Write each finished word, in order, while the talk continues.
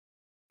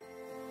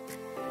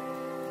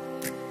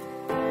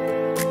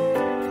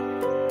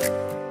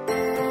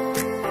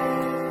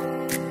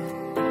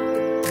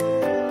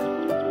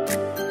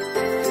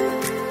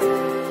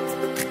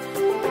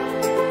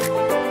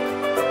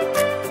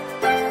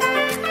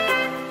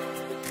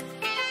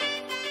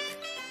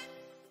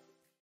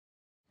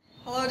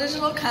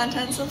digital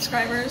content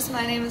subscribers,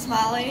 my name is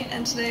Molly,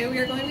 and today we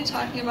are going to be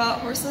talking about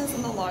horses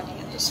in the logging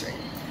industry.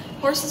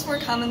 Horses were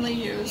commonly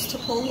used to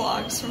pull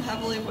logs from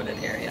heavily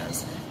wooded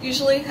areas.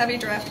 Usually heavy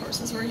draft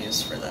horses were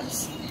used for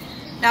this.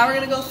 Now we're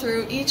going to go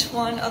through each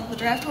one of the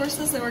draft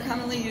horses that were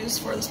commonly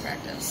used for this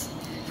practice.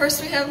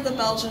 First we have the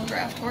Belgian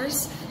draft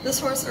horse. This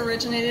horse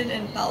originated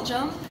in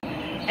Belgium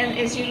and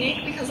is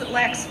unique because it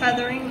lacks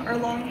feathering or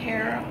long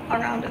hair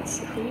around its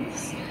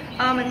hooves.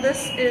 And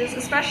this is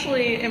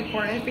especially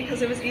important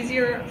because it was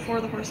easier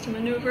for the horse to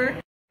maneuver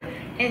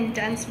in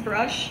dense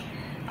brush,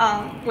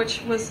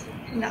 which was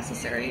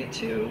necessary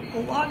to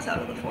pull logs out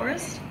of the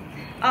forest.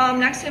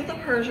 Next we have the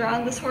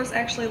Percheron. This horse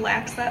actually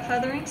lacks that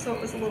feathering, so it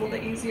was a little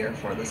bit easier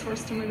for this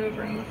horse to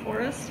maneuver in the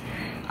forest.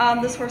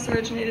 This horse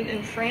originated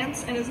in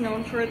France and is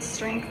known for its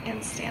strength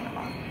and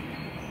stamina.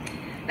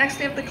 Next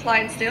we have the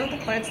Clydesdale.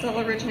 The Clydesdale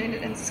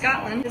originated in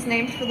Scotland. It is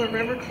named for the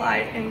River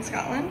Clyde in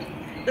Scotland.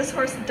 This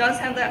horse does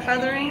have that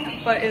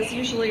feathering, but is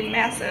usually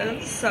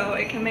massive, so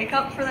it can make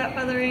up for that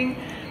feathering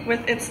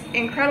with its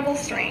incredible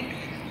strength.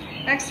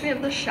 Next we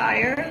have the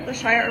Shire. The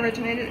Shire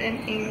originated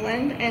in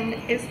England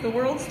and is the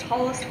world's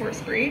tallest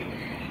horse breed.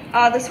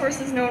 This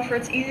horse is known for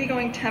its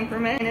easygoing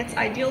temperament and it's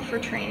ideal for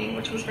training,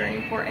 which was very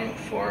important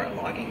for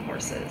logging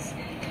horses.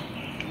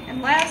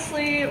 And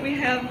lastly, we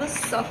have the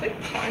Suffolk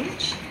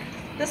Punch.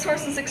 This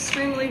horse is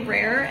extremely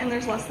rare and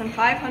there's less than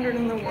 500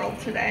 in the world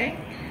today.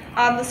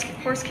 This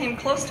horse came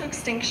close to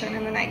extinction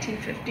in the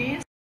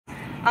 1950s.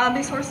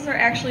 These horses are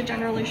actually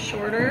generally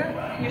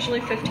shorter, usually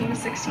 15 to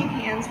 16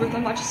 hands, with a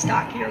much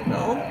stockier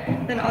build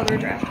than other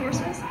draft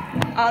horses.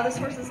 This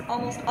horse is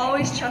almost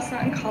always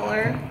chestnut in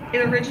color. It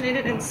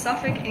originated in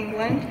Suffolk,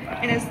 England,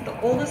 and is the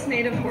oldest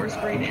native horse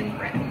breed in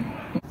Britain.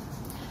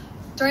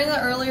 During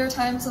the earlier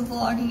times of the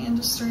logging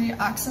industry,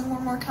 oxen were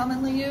more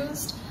commonly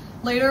used.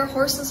 Later,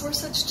 horses were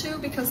switched to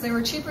because they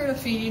were cheaper to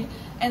feed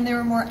and they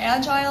were more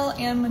agile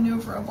and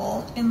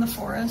maneuverable in the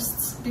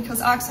forests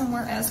because oxen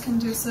weren't as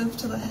conducive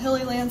to the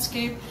hilly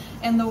landscape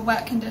and the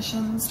wet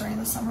conditions during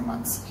the summer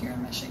months here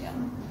in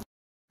Michigan.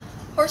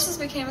 Horses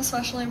became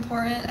especially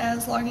important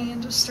as logging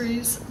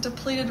industries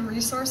depleted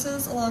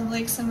resources along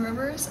lakes and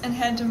rivers and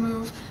had to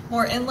move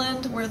more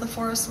inland where the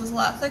forest was a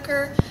lot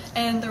thicker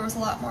and there was a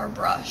lot more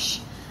brush.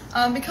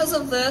 Because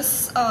of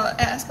this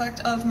aspect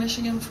of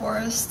Michigan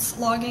forests,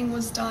 logging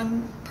was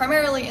done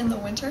primarily in the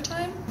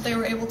wintertime. They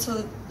were able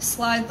to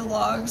slide the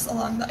logs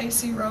along the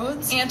icy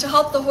roads. And to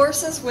help the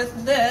horses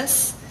with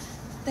this,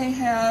 they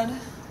had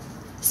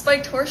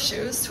spiked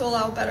horseshoes to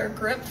allow better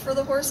grip for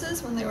the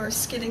horses when they were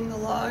skidding the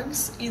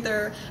logs,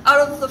 either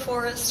out of the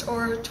forest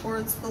or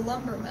towards the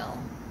lumber mill.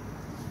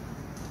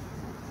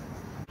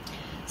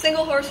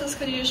 Single horses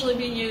could usually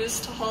be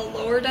used to haul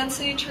lower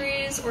density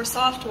trees or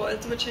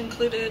softwoods, which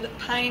included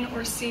pine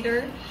or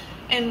cedar,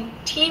 and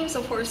teams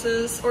of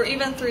horses, or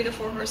even 3 to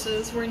 4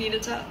 horses, were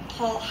needed to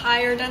haul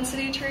higher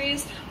density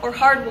trees or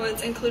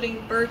hardwoods,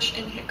 including birch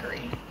and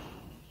hickory.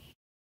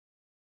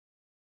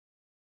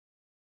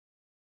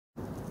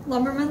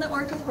 Lumbermen that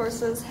worked with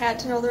horses had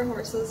to know their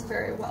horses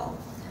very well.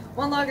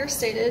 One logger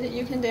stated,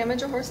 "You can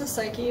damage a horse's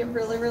psyche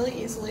really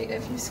easily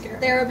if you scare them.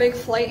 They are a big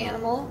flight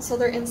animal, so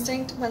their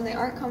instinct when they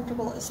aren't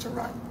comfortable is to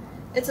run.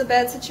 It's a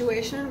bad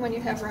situation when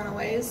you have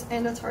runaways,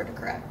 and it's hard to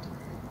correct.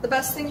 The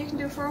best thing you can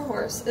do for a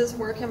horse is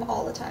work him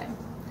all the time.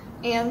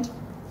 And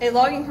a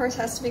logging horse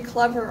has to be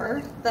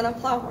cleverer than a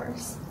plow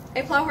horse.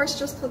 A plow horse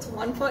just puts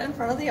one foot in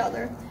front of the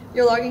other.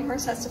 Your logging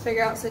horse has to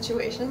figure out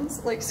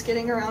situations like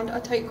skidding around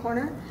a tight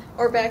corner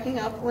or backing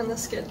up when the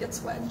skid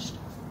gets wedged."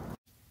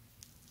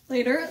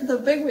 Later, the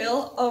big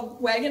wheel,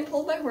 a wagon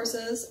pulled by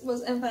horses,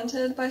 was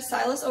invented by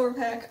Silas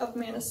Overpack of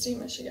Manistee,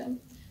 Michigan.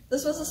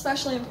 This was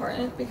especially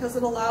important because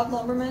it allowed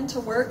lumbermen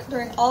to work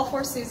during all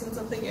 4 seasons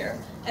of the year,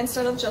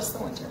 instead of just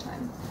the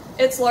wintertime.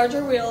 Its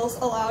larger wheels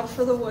allowed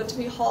for the wood to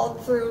be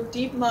hauled through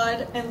deep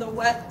mud in the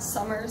wet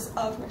summers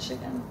of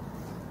Michigan.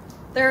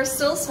 There are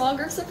still small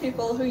groups of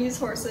people who use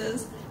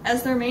horses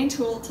as their main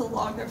tool to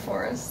log their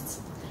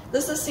forests.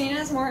 This is seen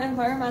as more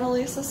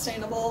environmentally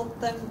sustainable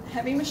than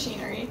heavy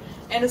machinery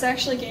and is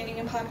actually gaining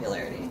in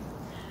popularity.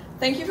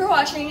 Thank you for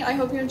watching. I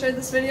hope you enjoyed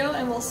this video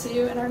and we'll see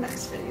you in our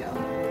next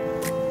video.